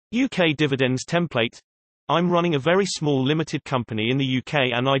UK dividends template. I'm running a very small limited company in the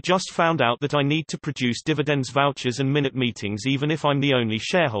UK and I just found out that I need to produce dividends vouchers and minute meetings even if I'm the only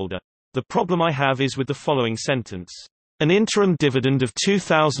shareholder. The problem I have is with the following sentence. An interim dividend of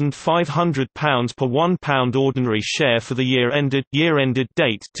 £2,500 per £1 ordinary share for the year-ended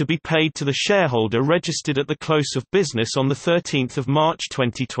date to be paid to the shareholder registered at the close of business on 13 March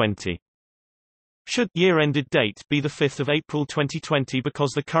 2020. Should year-ended date be 5 April 2020 because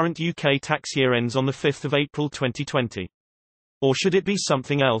the current UK tax year ends on 5 April 2020? Or should it be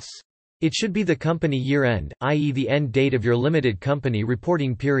something else? It should be the company year-end, i.e. the end date of your limited company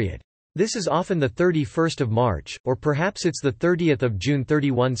reporting period. This is often 31 March, or perhaps it's 30 June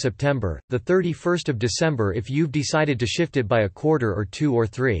 31 September, 31 December if you've decided to shift it by a quarter or 2 or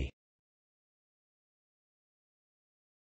 3.